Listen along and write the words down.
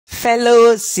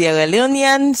Fellow Sierra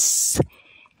Leoneans,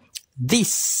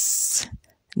 this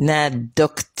na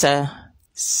Dr.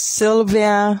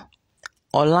 Sylvia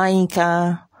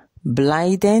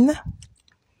Blyden,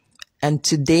 and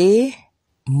today,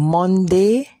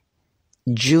 Monday,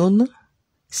 June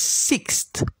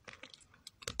 6th,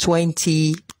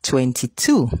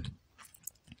 2022.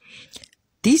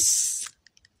 This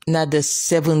na the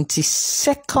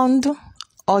 72nd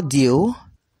audio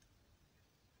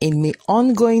in my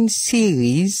ongoing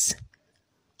series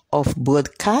of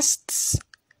broadcasts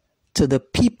to the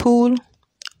people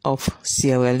of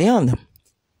Sierra Leone.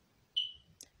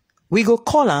 We go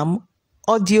call them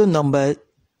audio number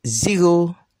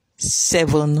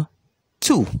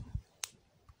 072.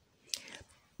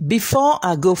 Before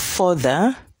I go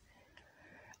further,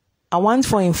 I want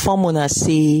to inform una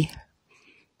say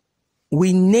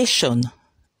we nation,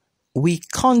 we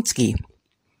country,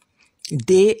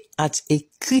 they at a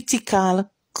critical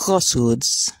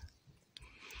crossroads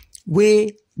where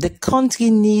the country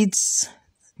needs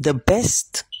the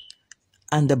best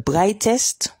and the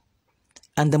brightest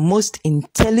and the most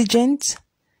intelligent,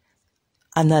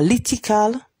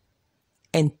 analytical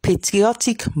and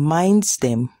patriotic minds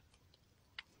them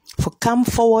for come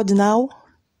forward now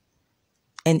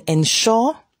and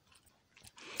ensure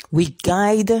we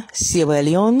guide Sierra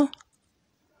Leone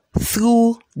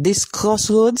through this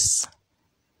crossroads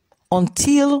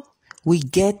until we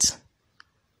get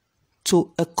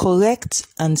to a correct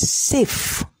and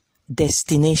safe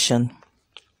destination.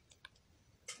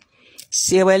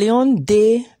 Sierra Leone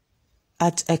dey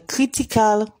at a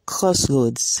critical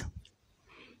crossroads,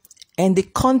 and the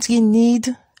country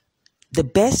need the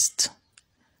best,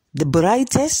 the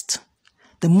brightest,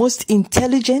 the most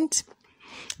intelligent,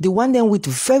 the one then with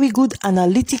very good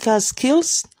analytical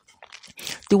skills,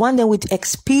 the one then with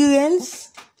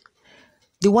experience,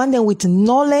 the one then with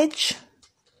knowledge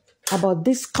about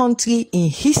this country in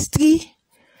history,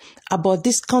 about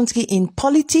this country in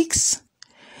politics,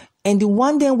 and the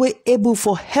one then we're able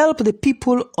to help the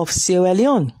people of Sierra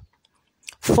Leone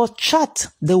for chart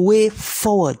the way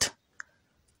forward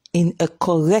in a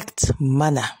correct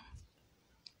manner.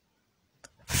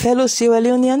 Fellow Sierra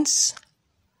Leoneans,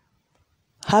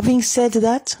 having said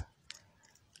that,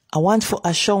 I want to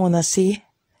assure una say,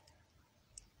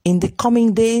 in the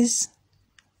coming days,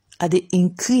 I dey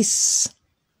increase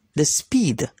the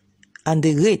speed and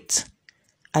the rate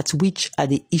at which I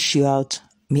dey issue out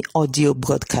my audio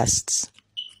broadcasts.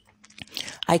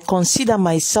 I consider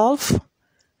myself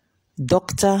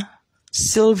Dr.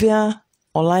 Sylvia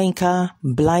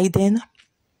Blyden,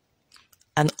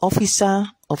 an officer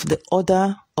of the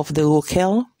Order of the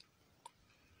Rochelle,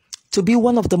 to be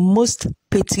one of the most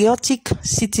patriotic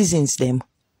citizens them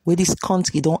where this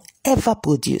country don't ever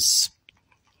produce.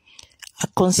 I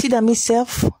consider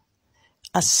myself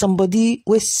as somebody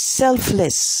who is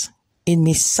selfless in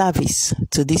my service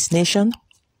to this nation.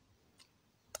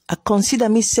 I consider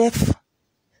myself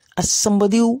as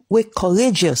somebody who is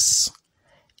courageous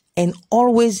and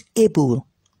always able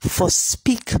to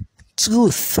speak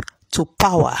truth to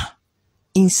power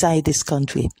inside this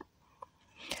country.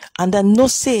 And I know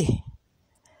say,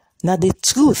 now the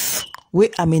truth where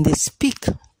they speak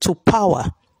to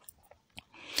power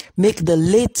make the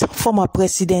late former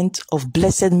president of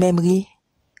blessed memory,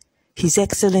 His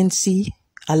Excellency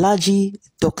Alhaji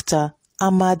Dr.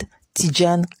 Ahmad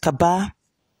Tijan Kaba,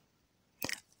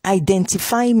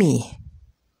 identify me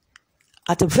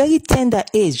at a very tender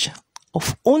age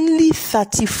of only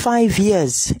 35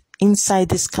 years inside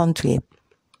this country.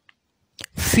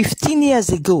 15 years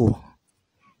ago,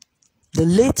 the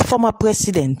late former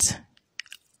president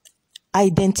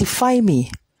identified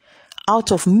me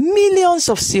out of millions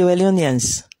of Sierra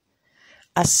Leoneans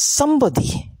as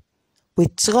somebody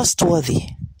with trustworthy,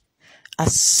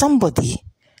 as somebody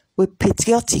with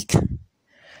patriotic,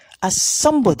 as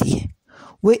somebody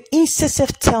where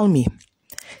incessant tell me,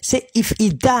 say if he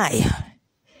die,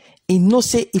 he know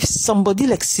say if somebody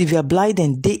like Sylvia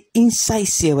Blyden dey inside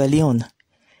Sierra Leone,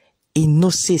 he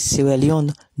know say Sierra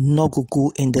Leone no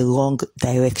go in the wrong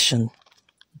direction.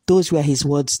 Those were his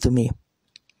words to me.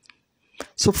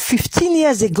 So 15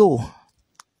 years ago,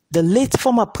 the late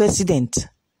former president,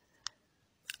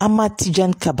 Ahmad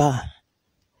Tijan Kaba,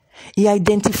 he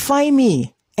identified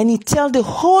me and he tell the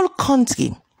whole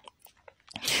country,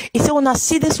 he said, when I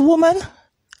see this woman,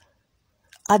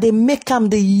 I dey make him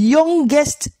the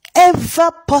youngest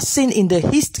ever person in the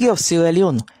history of Sierra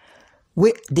Leone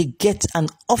where they get an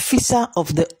Officer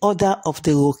of the Order of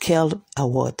the Rochelle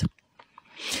Award.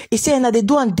 He said, and they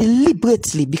do it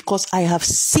deliberately because I have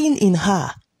seen in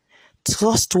her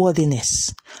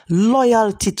trustworthiness,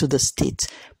 loyalty to the state,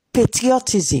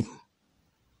 patriotism,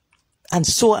 And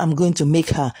so I'm going to make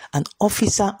her an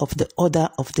officer of the Order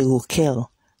of the Rokel.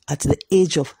 At the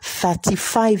age of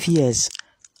 35 years,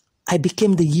 I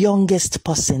became the youngest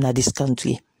person in this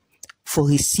country for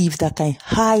receive that kind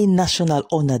high national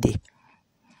honor day.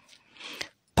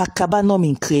 Pakabanom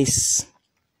increase.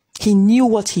 He knew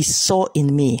what he saw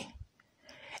in me.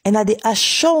 And I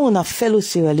assure our fellow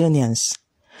Sierra Leoneans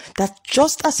that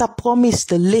just as I promised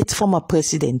the late former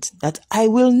president that I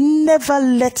will never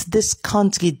let this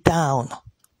country down.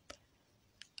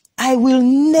 I will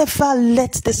never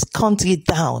let this country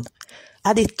down.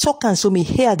 I dey talk and so me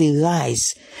hair dey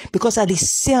rise because I dey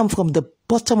say I'm from the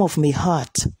bottom of my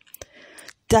heart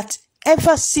that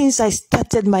ever since I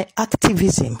started my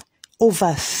activism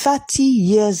over 30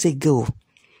 years ago,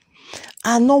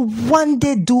 I no one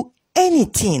day do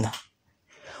anything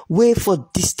way for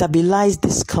destabilize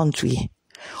this country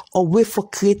or way for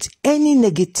create any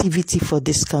negativity for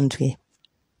this country.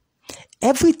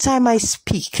 Every time I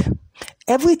speak,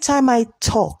 every time I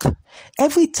talk,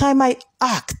 every time I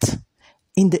act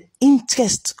in the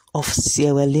interest of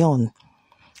Sierra Leone,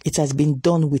 it has been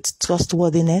done with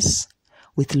trustworthiness,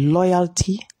 with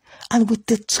loyalty, and with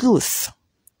the truth.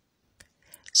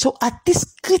 So at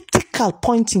this critical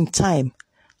point in time,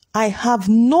 I have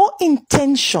no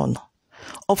intention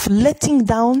of letting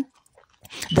down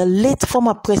the late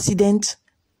former president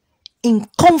in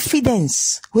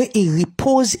confidence where he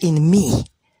reposed in me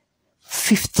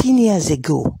 15 years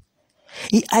ago.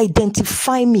 He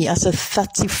identified me as a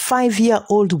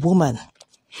 35-year-old woman.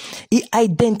 He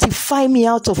identified me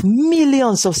out of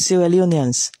millions of Sierra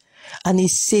Leoneans. And he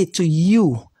said to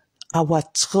you, our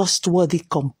trustworthy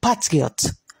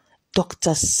compatriot,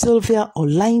 Dr. Sylvia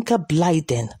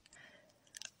Blyden,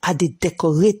 I did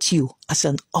decorate you as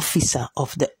an officer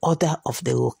of the Order of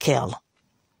the Rokel.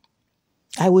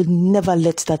 I will never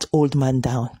let that old man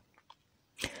down.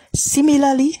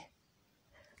 Similarly,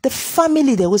 the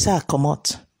family they also come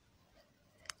out.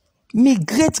 Me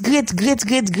great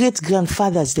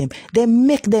grandfathers them, they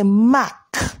make their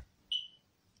mark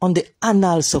on the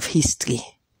annals of history.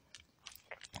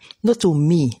 Not to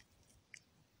me,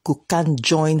 who can't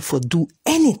join for do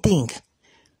anything.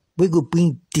 We go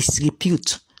bring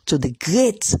disrepute to the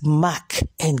great mark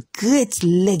and great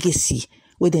legacy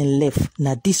where they left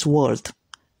na this world.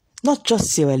 Not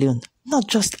just Sierra Leone, not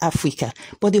just Africa,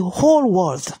 but the whole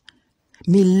world.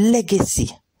 Me legacy,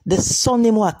 the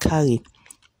surname I carry,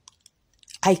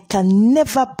 I can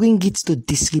never bring it to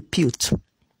disrepute.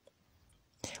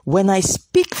 When I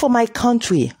speak for my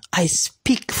country, I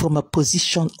speak from a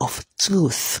position of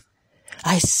truth.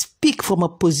 I speak from a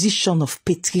position of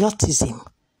patriotism.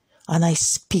 And I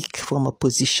speak from a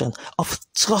position of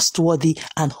trustworthy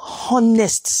and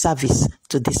honest service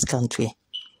to this country.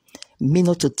 Me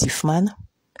not a thief man,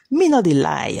 me not a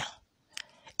liar.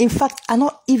 In fact, I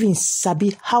not even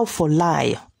sabi how for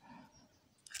lie.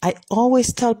 I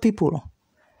always tell people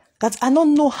that I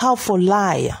don't know how for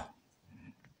lie.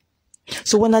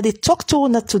 So when I talk to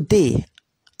one today,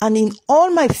 and in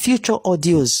all my future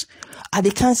audios, I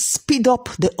can speed up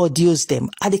the audios them.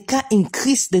 I can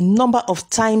increase the number of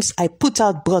times I put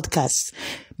out broadcasts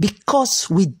because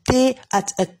we are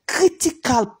at a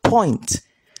critical point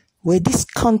where this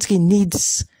country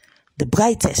needs the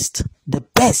brightest, the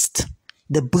best,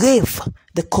 the brave,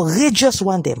 the courageous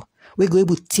one them. We're going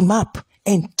to team up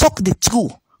and talk the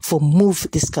truth for move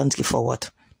this country forward.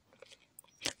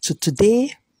 So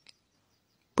today,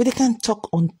 we can talk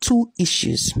on two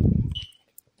issues.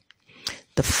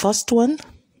 The first one,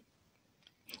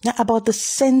 now about the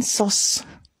census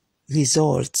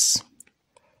results.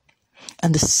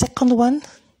 And the second one,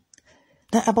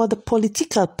 now about the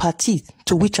political party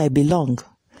to which I belong,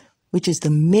 which is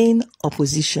the main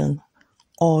opposition,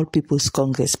 All People's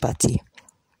Congress Party.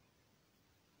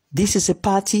 This is a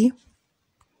party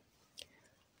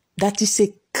that is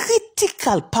a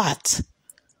critical part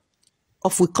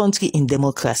of our country in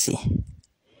democracy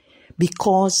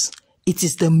because it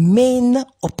is the main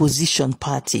opposition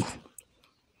party.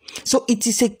 So it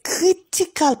is a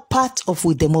critical part of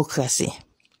our democracy.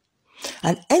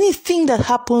 And anything that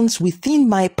happens within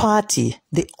my party,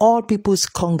 the All People's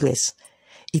Congress,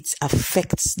 it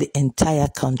affects the entire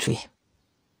country.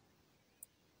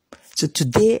 So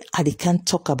today, I can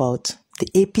talk about the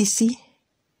APC.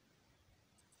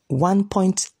 One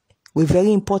point we're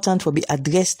very important for be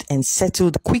addressed and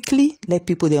settled quickly. Let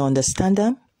people they understand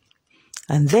them.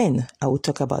 And then I will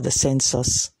talk about the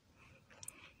census.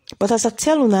 But as I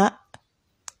tell you now,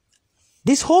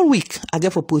 this whole week I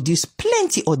get to produce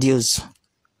plenty audios.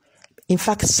 In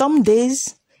fact, some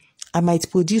days I might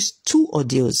produce 2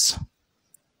 audios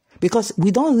because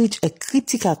we don't reach a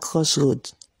critical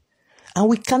crossroad, and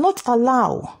we cannot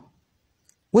allow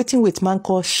waiting with man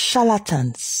called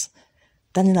charlatans,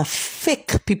 that in a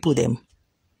fake people them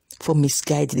for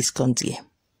misguide this country.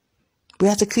 We're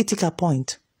at a critical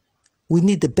point. We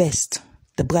need the best,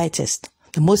 the brightest,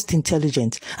 the most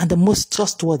intelligent, and the most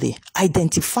trustworthy,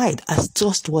 identified as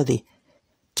trustworthy,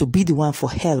 to be the one for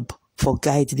help, for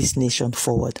guide this nation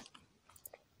forward.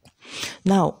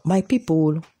 Now, my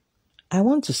people, I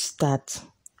want to start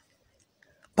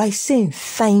by saying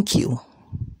thank you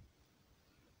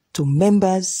to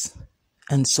members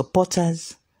and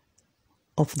supporters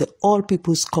of the All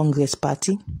People's Congress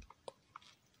Party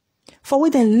for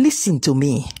when they listen to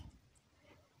me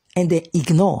and they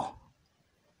ignore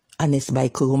Ernest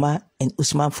Koroma and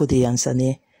Usman Foday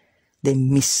Yansane, the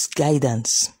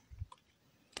misguidance.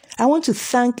 I want to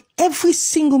thank every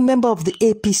single member of the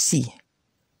APC.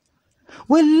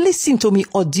 We listen to me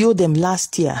audio them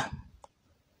last year,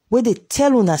 where they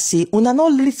tell una say, una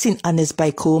not listen Ernest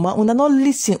Koroma, una not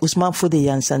listen Usman Foday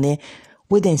Yansane,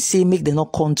 where they say make them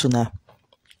not come to now.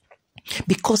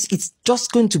 Because it's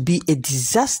just going to be a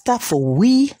disaster for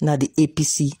we na the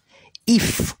APC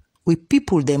if we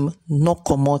people them not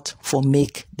come out for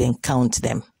make them count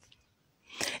them.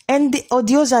 And the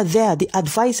audios are there, the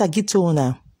advice I give to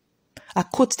una. I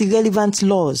quote the relevant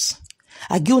laws.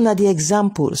 I give una the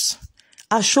examples.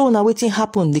 I show una what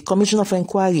happened, the Commission of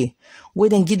Inquiry, where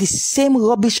they give the same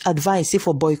rubbish advice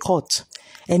for boycott.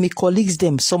 And my colleagues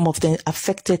them, some of them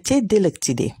affected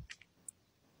today.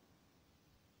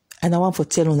 And I want to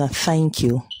tell una thank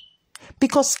you.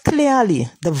 Because clearly,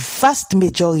 the vast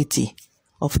majority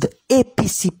of the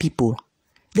APC people,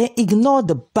 they ignore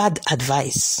the bad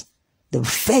advice, the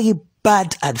very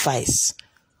bad advice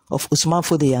of Usman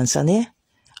Foday Yansane,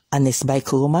 Ernest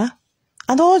Koroma,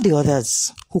 and all the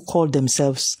others who call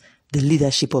themselves the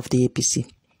leadership of the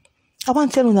APC. I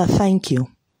want to tell una thank you.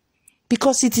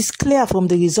 Because it is clear from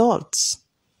the results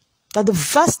that the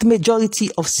vast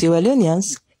majority of Sierra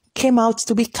Leoneans came out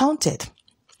to be counted.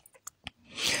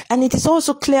 And it is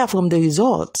also clear from the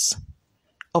results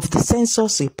of the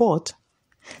census report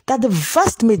that the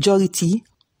vast majority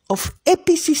of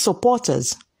APC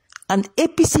supporters and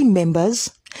APC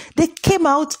members, they came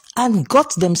out and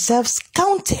got themselves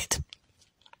counted.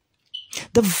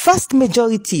 The vast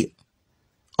majority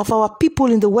of our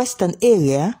people in the Western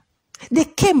area, they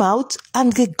came out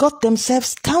and they got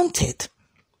themselves counted.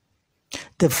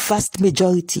 The vast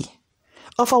majority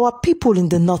of our people in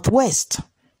the Northwest,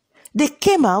 they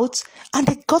came out and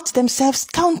they got themselves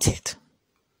counted.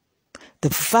 The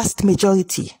vast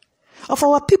majority of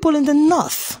our people in the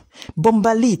North,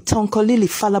 Bombali, Tonkolili,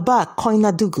 Falaba,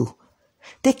 Koinadugu,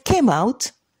 they came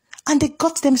out and they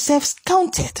got themselves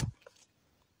counted.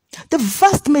 The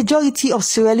vast majority of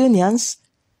Sierra Leoneans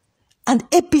and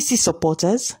APC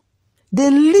supporters,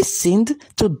 they listened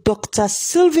to Dr.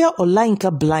 Sylvia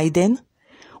Blyden,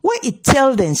 where it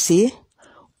tell them say,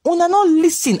 una not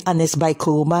listen Ernest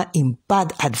Koroma in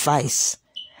bad advice.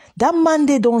 That man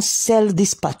they don't sell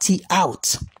this party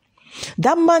out.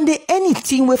 That man they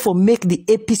anything way for make the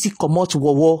APC come out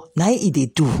war, na they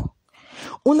do.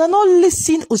 Una not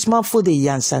listen Usman Foday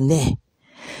Yansane.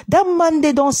 That man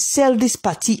they don't sell this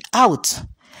party out.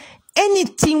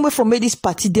 Anything way for make this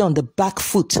party they on the back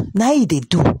foot, na they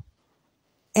do.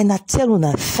 And I tell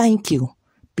una thank you,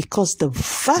 because the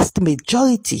vast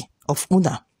majority of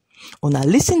una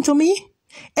listen to me,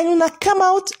 and una come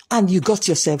out and you got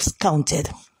yourselves counted.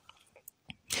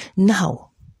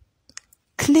 Now,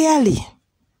 clearly,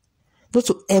 not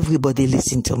to everybody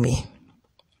listen to me.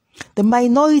 The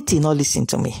minority not listen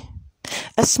to me.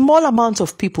 A small amount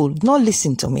of people not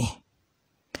listen to me.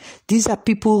 These are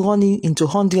people running into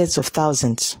hundreds of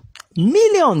thousands.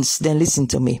 Millions then listen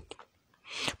to me.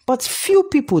 But few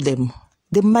people, them,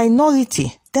 the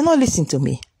minority, they not listen to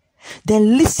me.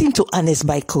 Then listen to Ernest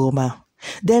Koroma.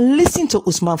 Then listen to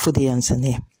Usman Foday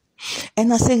Yansane.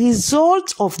 And as a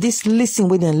result of this listen,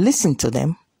 when they listen to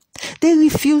them, they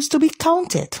refuse to be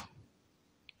counted.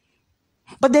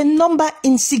 But the number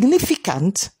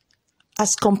insignificant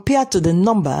as compared to the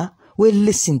number will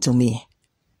listen to me.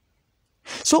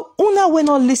 So una will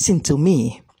not listen to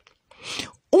me.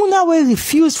 Una will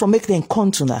refuse for make them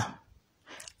count una.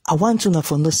 I want una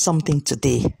to know something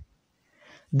today.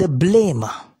 The blame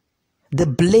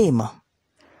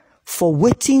for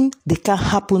waiting that can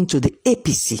happen to the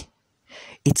APC,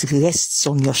 it rests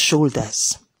on your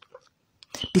shoulders.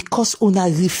 Because una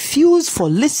refuse for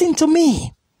listen to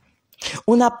me.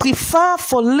 Una prefer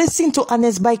for listen to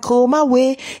Ernest Koroma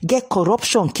where get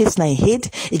corruption case na head,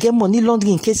 get money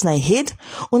laundering case na head.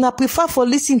 Una prefer for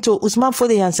listen to Usman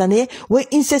Foday Yansane where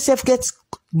INSESF gets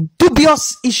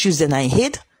dubious issues in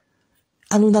head.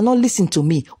 And una not listen to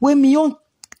me where me own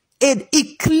aid,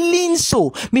 it clean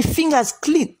so. My fingers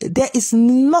clean. There is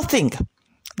nothing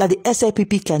that the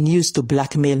SIPP can use to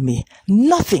blackmail me.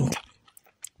 Nothing.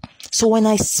 So when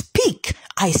I speak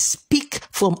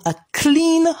from a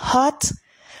clean heart.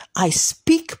 I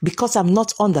speak because I'm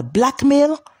not under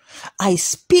blackmail. I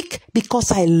speak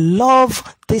because I love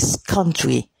this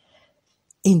country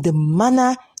in the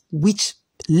manner which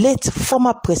late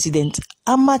former President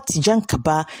Ahmad Tijan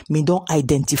Kaba may don't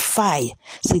identify.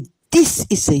 Say, this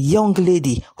is a young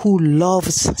lady who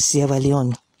loves Sierra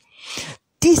Leone.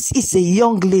 This is a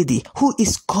young lady who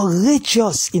is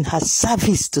courageous in her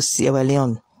service to Sierra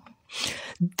Leone.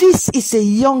 This is a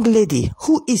young lady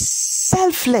who is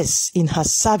selfless in her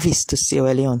service to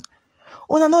Sierra Leone.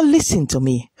 Una not listen to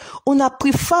me. Una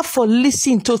prefer for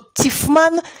listen to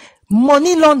thiefman,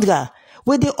 money launderer,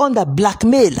 where they under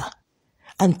blackmail.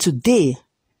 And today,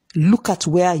 look at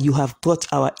where you have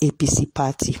brought our APC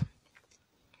party.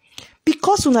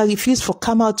 Because una refuse for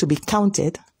Kamal to be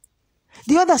counted,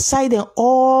 the other side and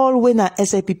all when are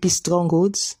SIPP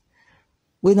strongholds,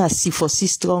 when are C4C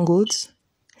strongholds,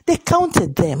 they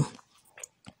counted them.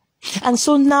 And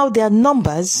so now their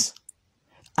numbers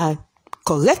are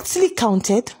correctly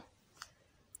counted.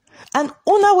 And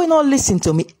una will not listen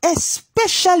to me,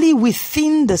 especially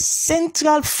within the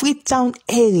central Freetown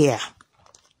area.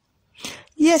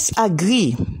 Yes,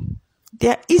 agree.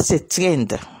 There is a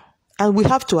trend, and we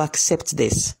have to accept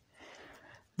this,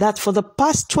 that for the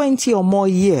past 20 or more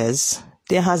years,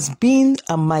 there has been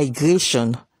a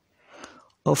migration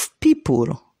of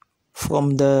people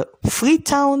from the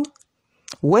Freetown,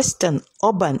 western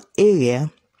urban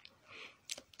area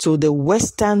to the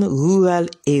western rural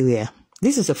area.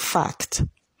 This is a fact.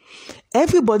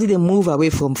 Everybody, they move away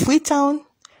from Freetown,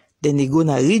 then they go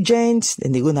to Regent,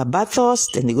 then they go to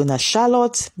Bathurst, then they go to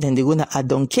Charlotte, then they go to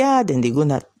Adonkia, then they go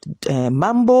to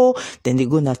Mambo, then they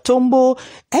go to Tombo.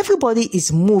 Everybody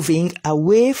is moving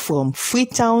away from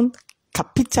Freetown,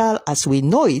 capital as we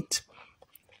know it,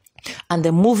 and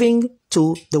they're moving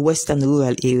to the western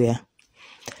rural area.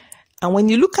 And when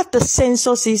you look at the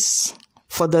censuses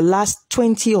for the last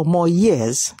 20 or more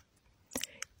years,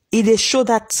 it shows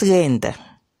that trend.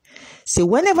 So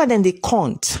whenever then they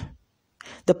count,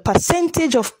 the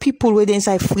percentage of people within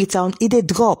inside Freetown, it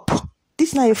drop. This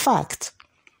is not a fact.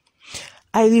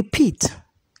 I repeat,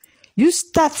 you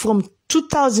start from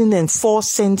 2004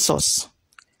 census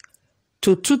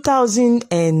to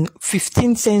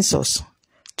 2015 census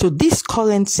to this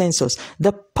current census,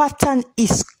 the pattern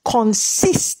is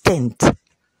consistent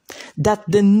that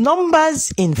the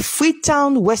numbers in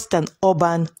Freetown, Western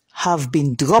Urban have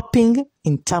been dropping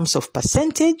in terms of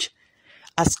percentage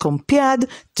as compared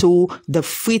to the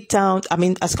Freetown,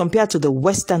 as compared to the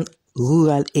Western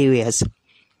rural areas.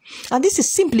 And this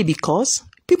is simply because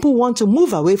people want to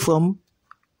move away from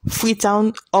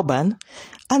Freetown Urban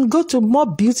and go to more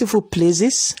beautiful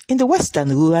places in the Western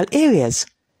rural areas.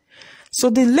 So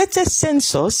the latest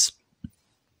census,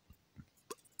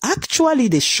 actually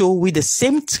they show with the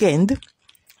same trend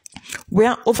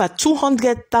where over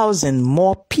 200,000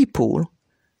 more people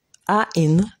are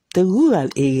in the rural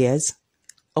areas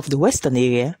of the Western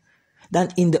area than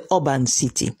in the urban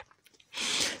city.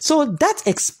 So that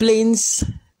explains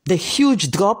the huge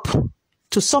drop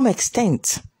to some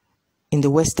extent in the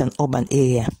Western urban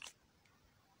area.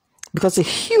 Because a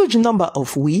huge number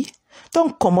of we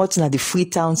don't come out in the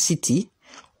Freetown city.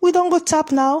 We don't go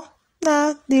tap now.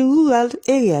 The rural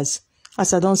areas,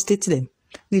 as I don't state them.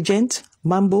 Regent,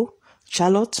 Mambo,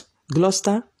 Charlotte,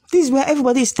 Gloucester. This is where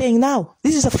everybody is staying now.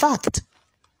 This is a fact.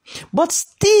 But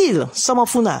still, some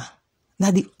of una,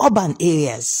 now the urban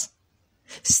areas.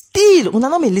 Still, una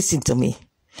no may listen to me.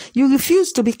 You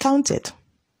refuse to be counted.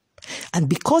 And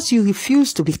because you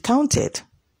refuse to be counted,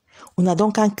 una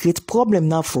don't can create problem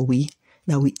now for we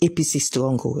APC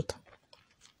stronghold.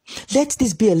 Let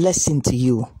this be a lesson to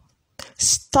you.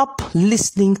 Stop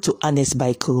listening to Ernest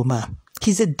Koroma.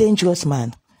 He's a dangerous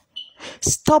man.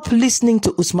 Stop listening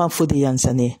to Usman Fode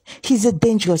Yansane. He's a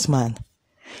dangerous man.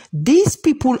 These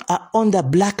people are under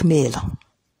blackmail.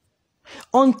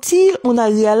 Until una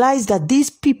realize that these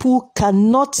people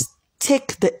cannot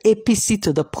take the APC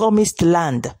to the promised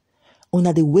land,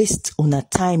 una they waste una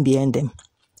time behind them.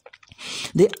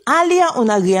 The earlier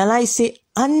una realize say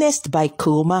Ernest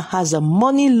Koroma has a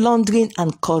money laundering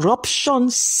and corruption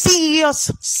serious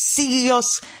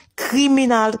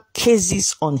criminal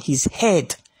cases on his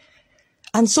head.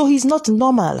 And so he's not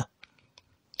normal.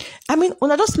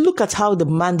 Una just look at how the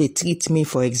man they treat me,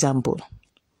 for example.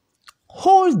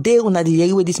 Whole day una the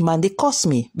year with this man, they curse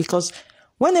me. Because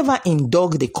whenever in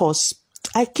dog they curse,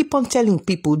 I keep on telling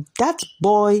people that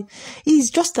boy is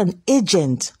just an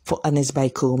agent for Ernest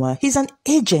Koroma. He's an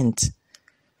agent.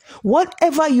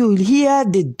 Whatever you hear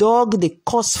the dog, the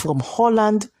curse from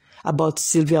Holland about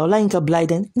Sylvia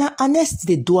Blyden, now Ernest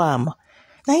they do am.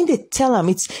 Now they tell him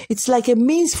it's like a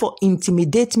means for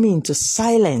intimidate me into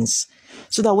silence,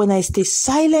 so that when I stay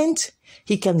silent,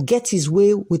 he can get his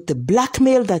way with the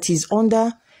blackmail that he's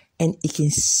under, and he can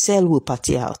sell with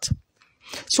party out.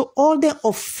 So all the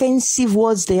offensive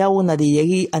words they are on the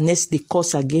yeri Ernest the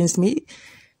curse against me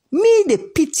they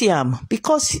pity him,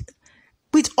 because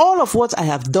with all of what I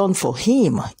have done for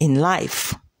him in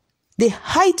life, the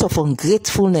height of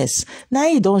ungratefulness, now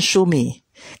he don't show me.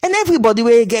 And everybody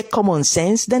will get common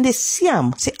sense, then they see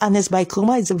him. Say Ernest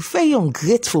Koroma is a very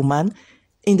ungrateful man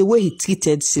in the way he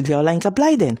treated Sylvia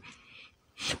Blyden.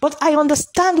 But I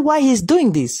understand why he's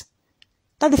doing this.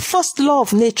 That the first law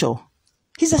of nature,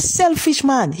 he's a selfish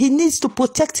man. He needs to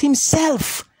protect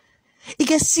himself. He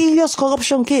gets serious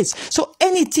corruption case. So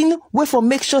anything where for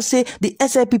make sure say the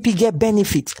SLPP get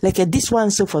benefit, like this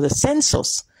one so for the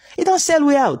census, it don't sell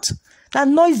way out. Now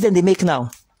noise then they make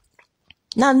now.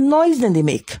 Now noise then they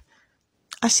make.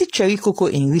 I see Cherry Coco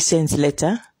in recent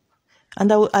letter,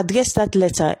 and I will address that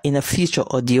letter in a future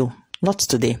audio, not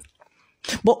today.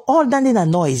 But all that in a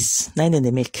noise, now then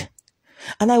they make.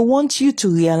 And I want you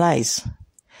to realize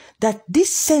that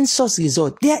this census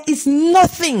result, there is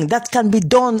nothing that can be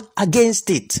done against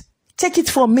it. Take it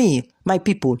from me, my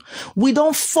people. We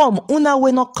don't form, una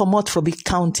we not come out for be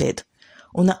counted.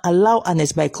 Una allow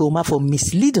Ernest Koroma for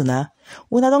mislead una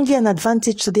don't get an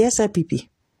advantage to the SLPP.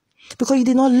 Because you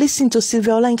did not listen to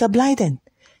Sylvia Blyden.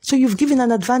 So you've given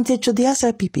an advantage to the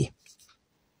SLPP.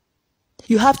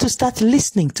 You have to start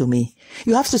listening to me.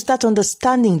 You have to start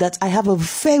understanding that I have a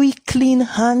very clean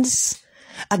hands.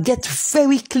 I get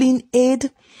very clean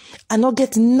aid. I not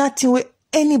get nothing where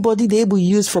anybody they able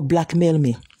use for blackmail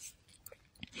me.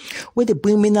 Where they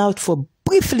bring me out for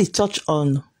briefly touch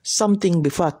on something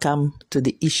before I come to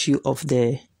the issue of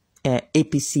the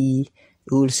APC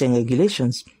rules and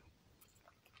regulations.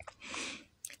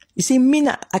 You see,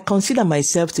 I consider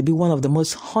myself to be one of the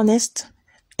most honest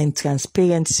and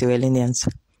transparent Sierra Leoneans.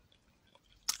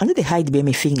 I know they hide behind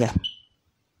my finger.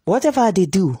 Whatever they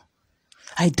do,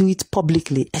 I do it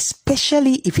publicly,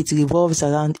 especially if it revolves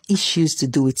around issues to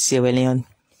do with Sierra Leone.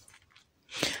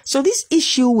 So this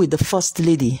issue with the First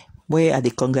Lady, where I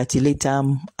congratulate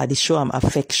them, I show them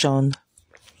affection,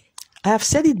 I have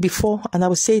said it before and I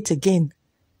will say it again.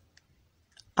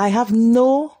 I have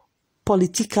no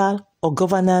political or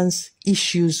governance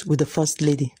issues with the First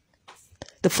Lady.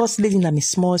 The First Lady na my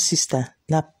small sister.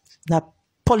 Na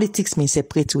politics me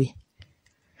separate way.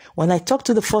 When I talk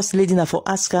to the First Lady, na for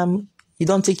ask them, you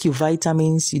don't take your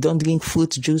vitamins, you don't drink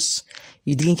fruit juice,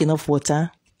 you drink enough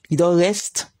water, you don't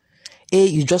rest.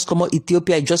 You just come out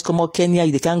Ethiopia, you just come out Kenya,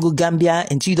 you can't go Gambia,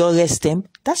 and you don't rest them.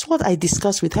 That's what I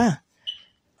discuss with her.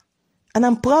 And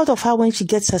I'm proud of her when she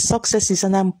gets her successes,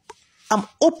 and I'm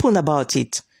open about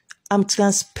it. I'm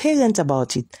transparent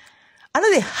about it. I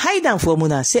know they hide them from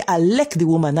Muna. Say, I like the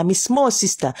woman. I'm my small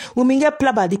sister. Women get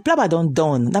plaba. The plaba don't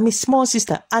done. I'm my small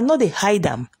sister. I know they hide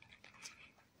them.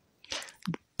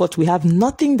 But we have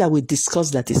nothing that we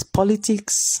discuss that is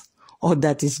politics or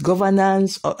that is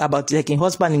governance or about taking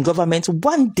husband in government.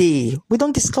 One day, we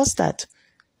don't discuss that.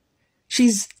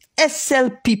 She's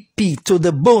SLPP to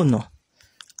the bone.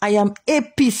 I am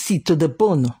APC to the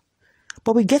bone.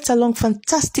 But we get along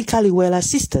fantastically well as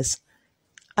sisters.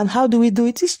 And how do we do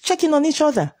it? It's checking on each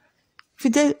other. If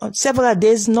you did several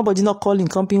days, nobody not calling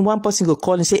company, one person go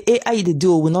call and say, hey, how you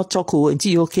do? We'll not talk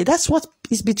until you're okay. That's what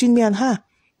is between me and her.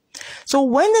 So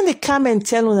when they come and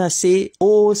tell her, say,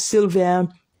 oh, Sylvia,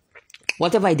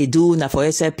 whatever they do now for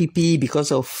SLPP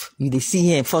because of they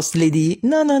see her First Lady.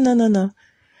 No.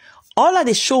 All of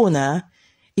the show now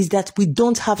is that we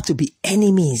don't have to be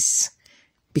enemies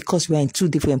because we are in two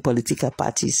different political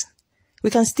parties. We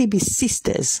can still be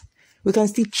sisters. We can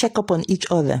still check up on each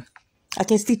other. I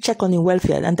can still check on her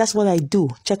welfare, and that's what I do.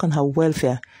 Check on her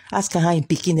welfare. Ask her how in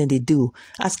Peking they do.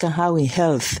 Ask her how in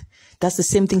health. That's the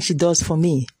same thing she does for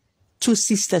me. Two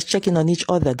sisters checking on each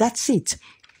other. That's it.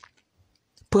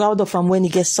 Proud of him when he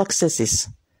gets successes.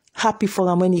 Happy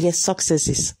for him when he gets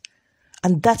successes.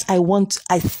 And that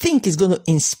I think is going to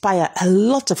inspire a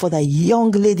lot of other young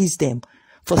ladies them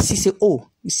for say, oh,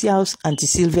 you see how Auntie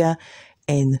Sylvia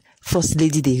and First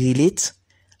Lady they relate?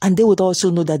 And they would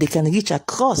also know that they can reach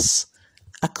across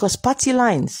party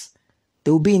lines.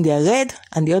 They will be in their red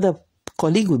and the other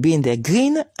colleague will be in their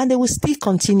green, and they will still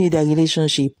continue their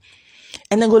relationship.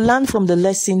 And then go learn from the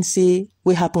lesson, say,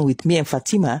 what happened with me and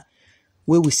Fatima,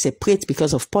 where we separate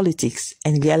because of politics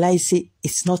and realize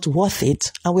it's not worth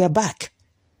it, and we are back.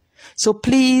 So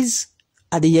please,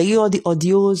 at the hear all the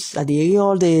audios, at the hear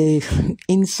all the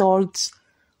insults,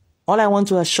 all I want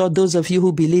to assure those of you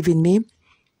who believe in me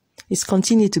is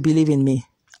continue to believe in me.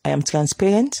 I am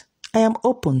transparent. I am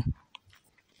open.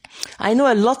 I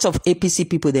know a lot of APC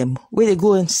people, them, where they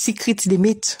go and secretly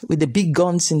meet with the big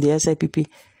guns in the SIPP.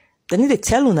 They need to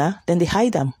tell una, then they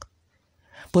hide them.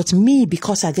 But me,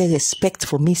 because I get respect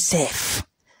for myself,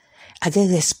 I get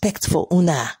respect for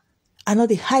una, I know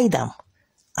they hide them.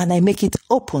 And I make it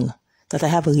open that I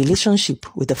have a relationship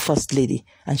with the First Lady.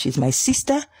 And she's my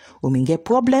sister. When we get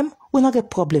problem, we'll not get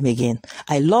problem again.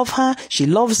 I love her, she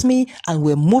loves me, and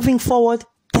we're moving forward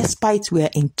despite we're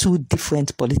in two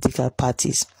different political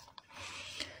parties.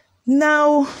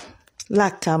 Now,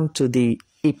 let's come to the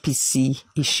APC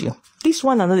issue. This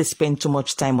one, I'm not going to spend too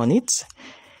much time on it.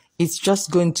 It's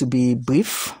just going to be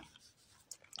brief.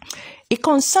 It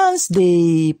concerns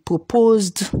the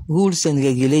proposed rules and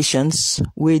regulations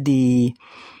where the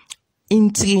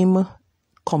interim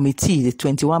committee, the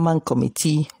 21-man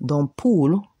committee, don't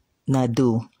pull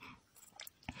Nado.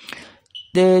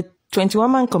 The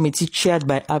 21-man committee chaired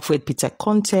by Alfred Peter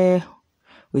Conte,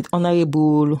 with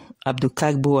Honorable Abdul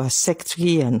Karbo as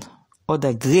secretary and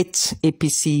other great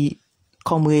APC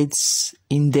comrades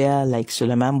in there like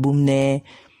Suleiman Bumne,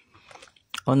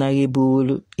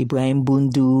 Honorable Ibrahim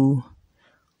Bundu,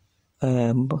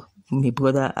 my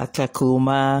brother Aka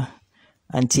Koroma,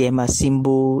 Auntie Emma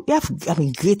Simbo. You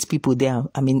have, great people there.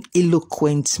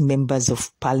 Eloquent members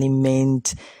of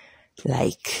parliament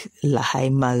like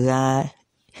Lahai Mara,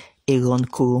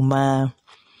 Ernest Koroma.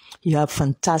 You have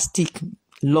fantastic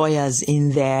lawyers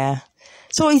in there.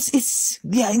 So it's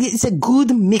a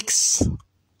good mix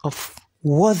of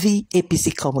worthy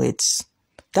APC comrades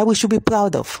that we should be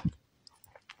proud of.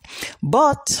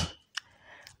 But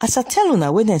as I tell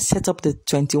you, when they set up the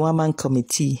 21-man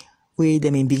committee, where they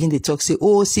begin to talk, say,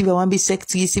 oh, Sylvia want to be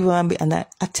secretary, Sylvia want to be, and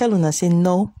I tell you, I say,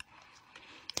 no,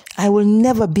 I will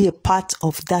never be a part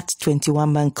of that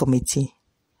 21-man committee.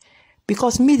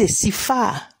 Because me, they see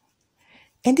far.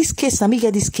 In this case, let me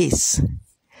get this case.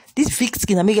 This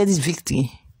victory, let me get this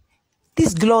victory.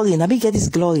 This glory, let me get this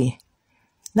glory.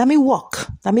 Let me work,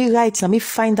 let me write, let me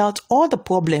find out all the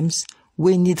problems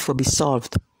we need for be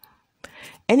solved.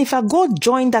 And if I go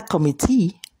join that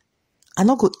committee, I'm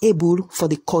not go able for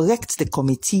the correct the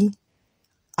committee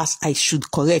as I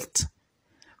should correct.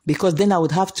 Because then I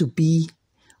would have to be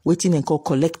waiting and call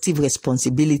collective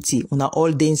responsibility. Una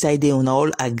all day inside there, una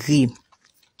all agree.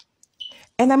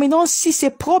 And don't see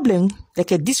a problem like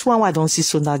this one I don't see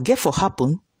so now get for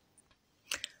happen.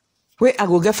 Where I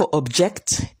go get for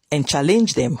object and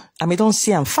challenge them. Don't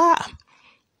see them far.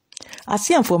 I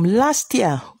see them from last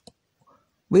year.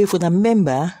 Where for the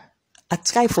member, I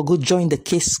try for go join the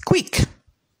case quick.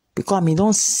 Because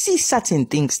don't see certain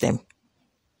things them.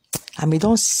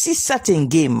 Don't see certain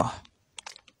game.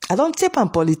 I don't take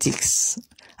on politics.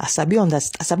 As I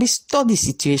be study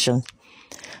situation.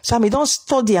 So don't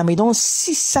study, don't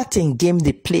see certain game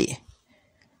they play.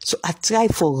 So I try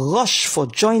for rush for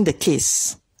join the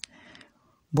case.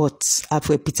 But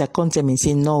after Peter Conte me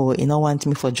say no, he don't want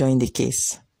me for join the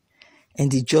case.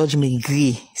 And the judge may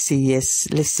agree, say yes,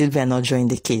 let Sylvia not join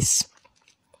the case.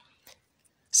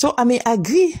 So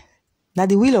agree that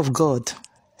the will of God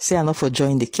say I'm not for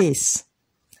join the case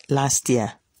last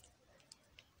year.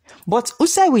 But who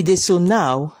say we did so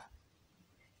now?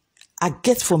 I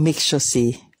get for make sure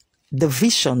say the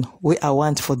vision where I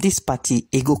want for this party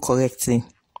it go correctly.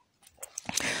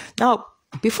 Now,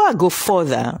 before I go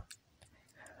further,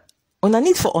 on a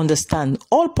need for understand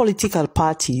all political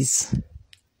parties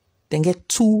then get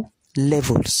two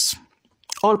levels.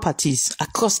 All parties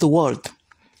across the world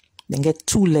then get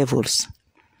two levels.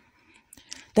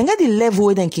 Then get the level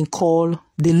where they can call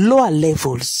the lower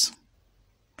levels.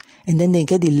 And then they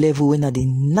get the level when at the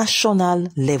national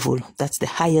level. That's the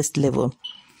highest level.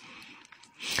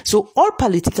 So all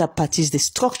political parties, the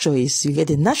structure is you get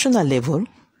the national level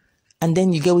and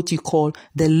then you get what you call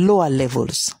the lower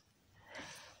levels.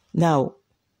 Now,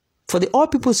 for the All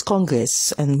People's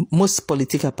Congress and most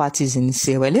political parties in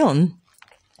Sierra Leone,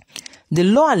 the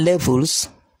lower levels,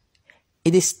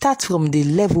 it starts from the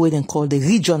level where they call the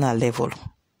regional level.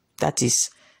 That is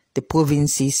the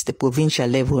provinces, the provincial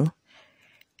level.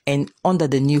 And under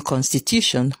the new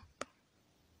constitution,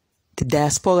 the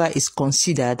diaspora is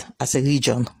considered as a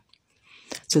region.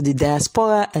 So the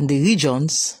diaspora and the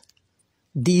regions,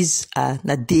 these are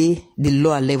the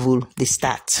lower level they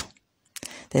start.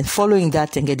 Then following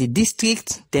that, then get the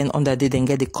district, then under the then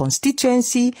get the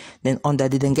constituency, then under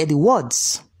the then get the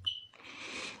wards.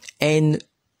 And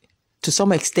to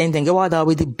some extent, and get what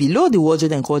already below the what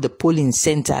they call the polling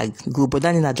center group, but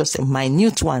then just a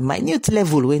minute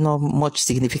level, we're not much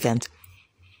significant.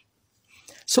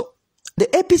 So the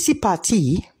APC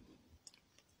party,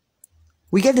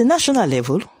 we get the national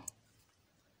level,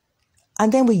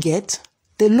 and then we get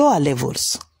the lower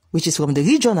levels, which is from the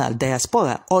regional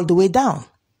diaspora all the way down.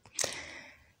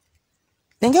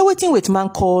 Then get waiting with man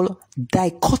called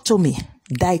dichotomy.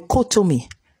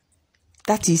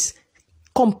 That is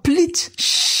complete,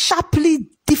 sharply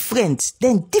different.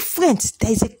 Then different.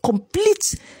 There is a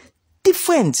complete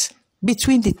difference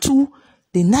between the two,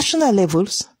 the national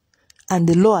levels and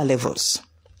the lower levels.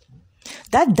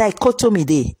 That dichotomy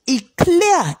there is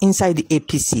clear inside the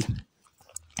APC.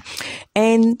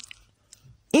 And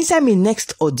inside my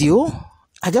next audio,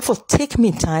 I therefore take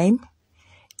me time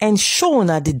and show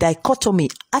the dichotomy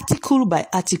article by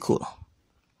article.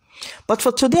 But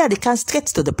for today, I come straight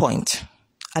to the point.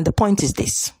 And the point is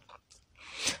this.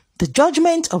 The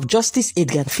judgment of Justice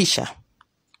Adrian Fisher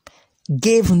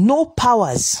gave no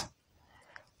powers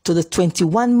to the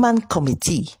 21-man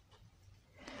committee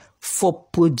for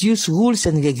produce rules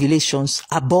and regulations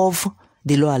above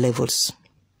the lower levels.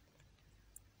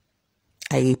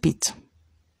 I repeat,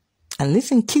 and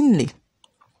listen keenly.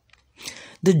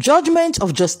 The judgment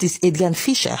of Justice Adrian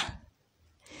Fisher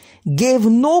gave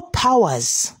no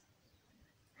powers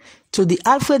to the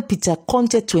Alfred Peter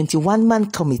Conte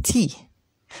 21-man committee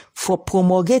for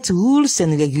promulgate rules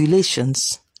and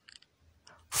regulations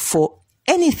for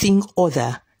anything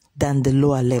other than the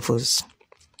lower levels.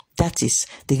 That is,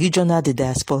 the regional, the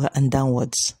diaspora, and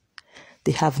downwards.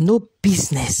 They have no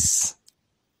business,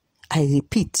 I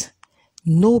repeat,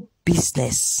 no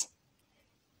business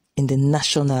in the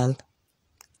national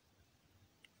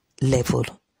level,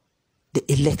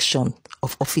 the election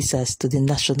of officers to the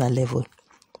national level.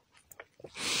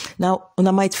 Now, I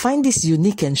might find this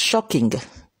unique and shocking,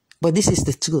 but this is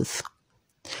the truth.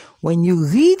 When you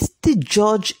read the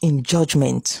judge in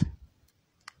judgment,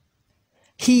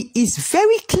 he is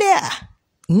very clear,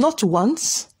 not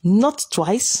once, not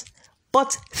twice,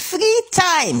 but 3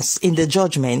 times in the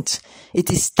judgment,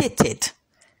 it is stated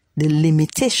the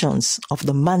limitations of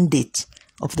the mandate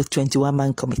of the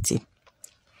 21-man committee.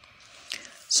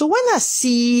 So when I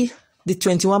see the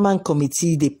 21-man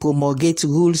committee, they promulgate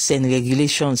rules and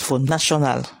regulations for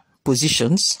national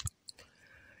positions,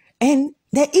 and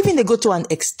they go to an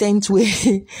extent where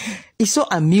it's so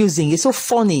amusing, it's so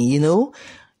funny, you know.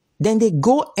 Then they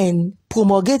go and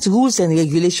promulgate rules and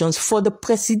regulations for the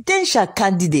presidential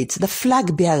candidate, the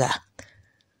flag bearer.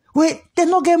 Where they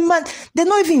not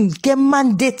even get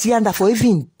mandate yonder for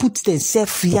even put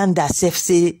themselves yonder,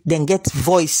 say, then get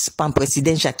voice pan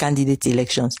presidential candidate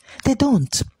elections. They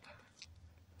don't.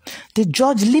 The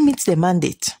judge limits the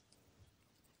mandate.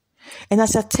 And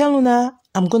as I tell you now,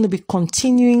 I'm going to be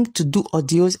continuing to do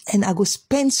audios, and I will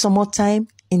spend some more time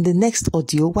in the next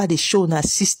audio where they show now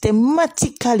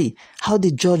systematically how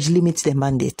the judge limits the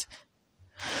mandate.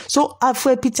 So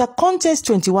Alfred Peter Conte's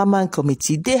 21-man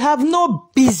committee, they have no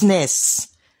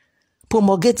business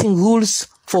promulgating rules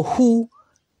for who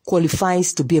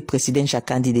qualifies to be a presidential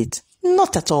candidate.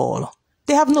 Not at all.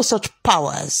 They have no such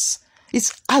powers.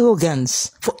 It's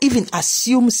arrogance for even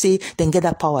assume, say, then get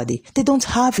that power there. They don't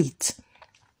have it.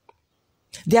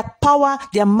 Their power,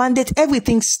 their mandate,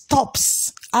 everything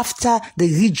stops after the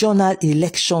regional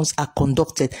elections are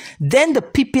conducted. Then the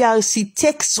PPRC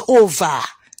takes over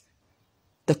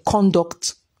the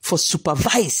conduct for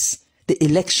supervise the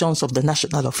elections of the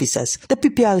national officers. The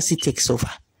PPRC takes over,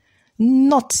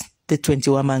 not the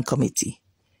 21-man committee.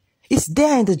 It's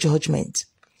there in the judgment.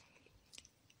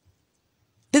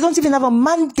 They don't even have a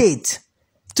mandate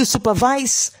to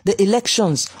supervise the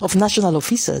elections of national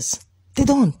officers. They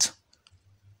don't.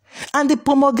 And the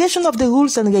promulgation of the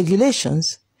rules and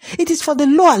regulations, it is for the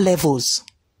lower levels,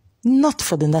 not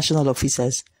for the national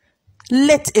officers,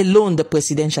 let alone the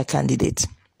presidential candidate.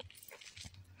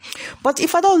 But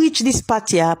if I don't reach this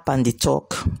party up and the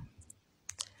talk,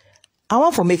 I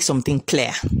want to make something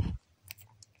clear.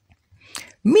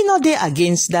 Me not there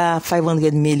against the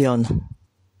 500 million,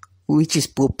 which is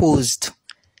proposed.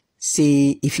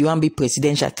 Say, if you want to be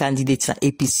presidential candidates at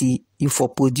APC, you for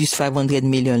produce 500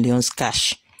 million Leone's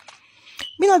cash.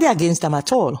 Me not there against them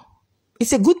at all.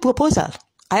 It's a good proposal.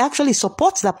 I actually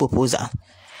support that proposal.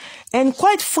 And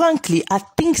quite frankly, I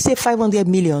think say 500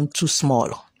 million too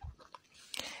small.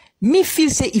 Me feel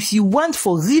say if you want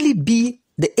for really be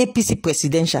the APC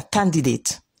presidential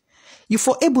candidate, you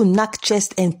for able knock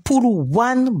chest and pull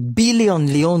 1 billion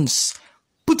Leones,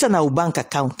 put on our bank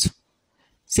account.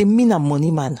 Say me na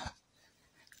money man.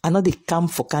 I know they come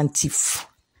for can thief.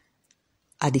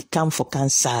 I they come for can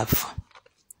serve.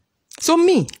 So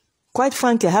me, quite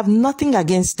frankly, I have nothing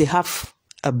against the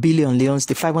 500 million leones,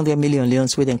 the 500 million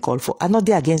leones we then call for. I'm not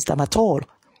there against them at all.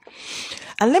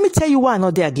 And let me tell you why I'm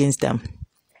not there against them.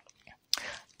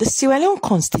 The Sierra Leone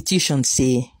Constitution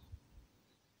say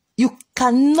you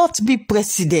cannot be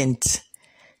president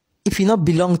if you not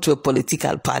belong to a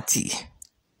political party.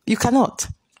 You cannot.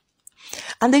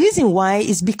 And the reason why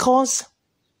is because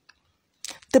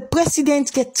the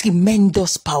president gets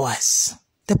tremendous powers.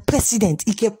 The president,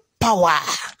 he get power.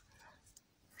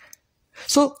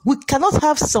 So we cannot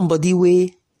have somebody where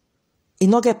he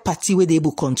not get party where they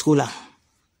able control her.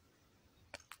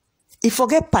 He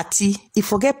forget party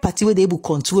where they able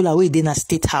control her where they in a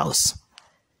state house.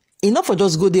 Enough for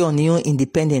just go there on your own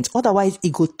independent. Otherwise, he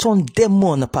go turn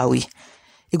demon power.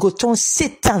 He go turn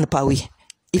Satan power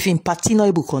if in party not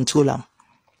able control him.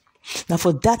 Now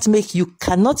for that make you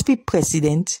cannot be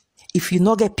president if you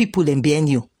not get people in behind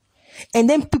you. And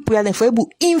then people are then for able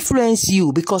influence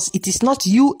you because it is not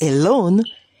you alone.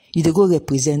 You dey go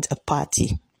represent a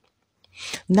party.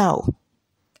 Now,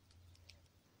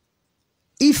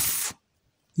 if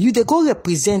you dey go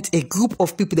represent a group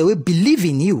of people that will believe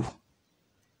in you,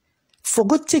 for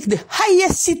go take the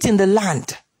highest seat in the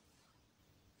land,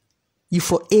 you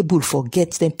for able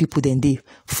forget them people then they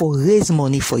for raise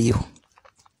money for you.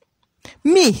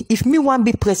 Me, if me want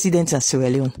be president of Sierra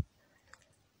Leone,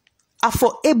 I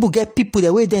for able get people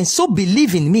that way then so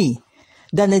believe in me,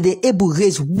 then they able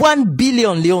raise 1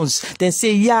 billion leones. Then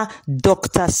say, yeah,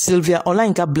 Dr. Sylvia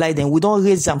Blyden, we don't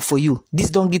raise them for you. This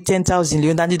don't give 10,000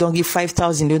 leones, then they don't give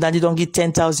 5,000 leones, then they don't give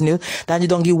 10,000 leones, then they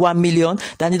don't give 1 million,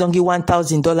 then they don't give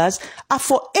 $1,000. I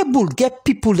for able get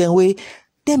people then way,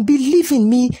 then believe in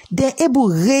me, they able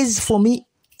raise for me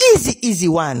easy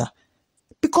one.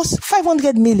 Because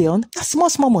 500 million, that's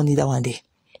small money that one day.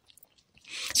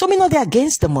 So me not there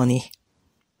against the money.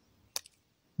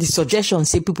 The suggestion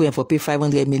say people have to pay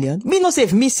 500 million. Me not say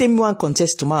if me say me one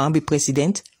contest tomorrow and be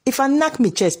president. If I knock me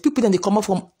chest, people then they come up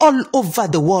from all over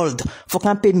the world for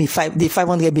can pay me the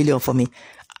 500 million for me.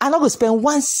 I'm not going to spend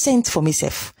 1 cent for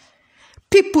myself.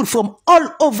 People from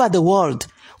all over the world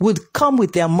would come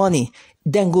with their money,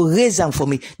 then go raise them for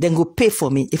me, then go pay for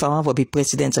me if I want to be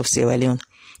president of Sierra Leone.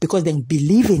 Because they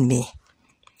believe in me.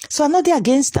 So I'm not there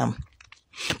against them.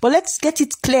 But let's get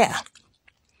it clear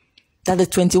that the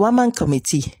 21-man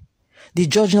committee, the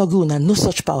judge no go no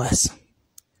such powers.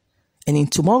 And in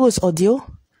tomorrow's audio,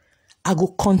 I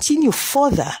will continue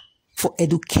further for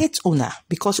educate una,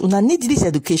 because una need this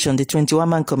education, the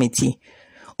 21-man committee.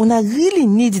 Una really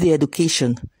need the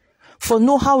education for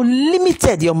know how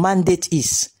limited your mandate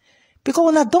is. Because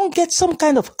una don't get some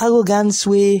kind of arrogance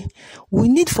way, we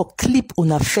need for clip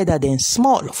una feather than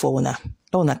small for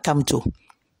una come to.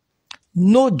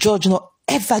 No judge no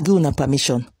ever give una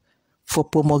permission for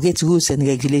promulgate rules and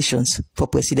regulations for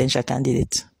presidential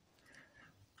candidates.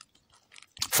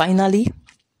 Finally,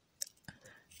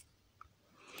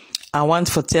 I want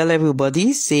to tell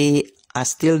everybody, say, I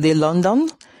still in London.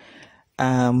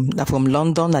 From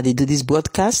London, I do this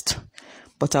broadcast,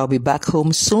 but I'll be back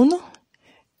home soon.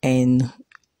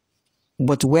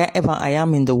 But wherever I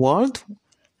am in the world,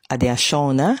 I dey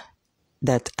assure una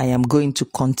that I am going to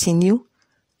continue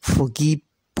forgive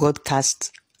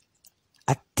broadcast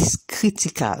at this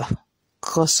critical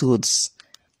crossroads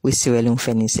with Sierra Leone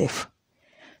Fenisef.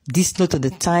 This not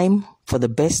the time for the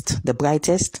best, the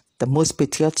brightest, the most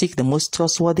patriotic, the most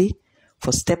trustworthy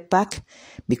for step back,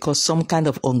 because some kind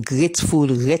of ungrateful,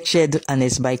 wretched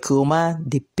Ernest Koroma,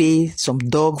 they pay some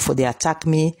dog for they attack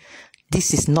me.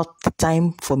 This is not the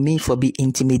time for me for be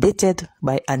intimidated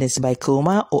by Ernest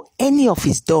Koroma or any of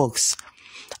his dogs.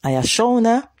 I assure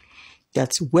you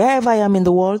that wherever I am in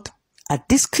the world, at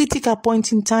this critical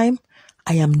point in time,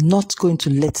 I am not going to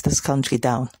let this country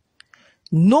down.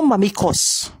 No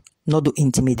mamikos, not to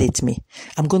intimidate me.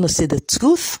 I'm going to say the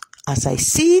truth as I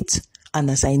see it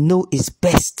and as I know is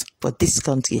best for this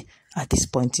country at this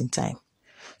point in time.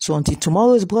 So until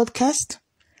tomorrow's broadcast,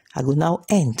 I will now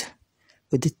end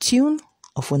with the tune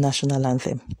of our national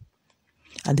anthem.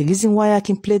 And the reason why I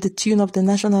can play the tune of the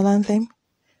national anthem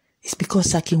is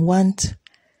because I can want,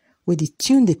 with the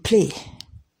tune they play,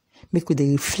 make we they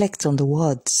reflect on the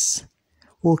words,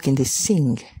 who can they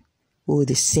sing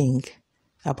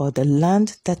about the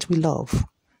land that we love,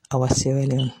 our Sierra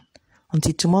Leone.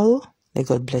 Until tomorrow, may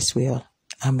God bless we all.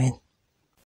 Amen.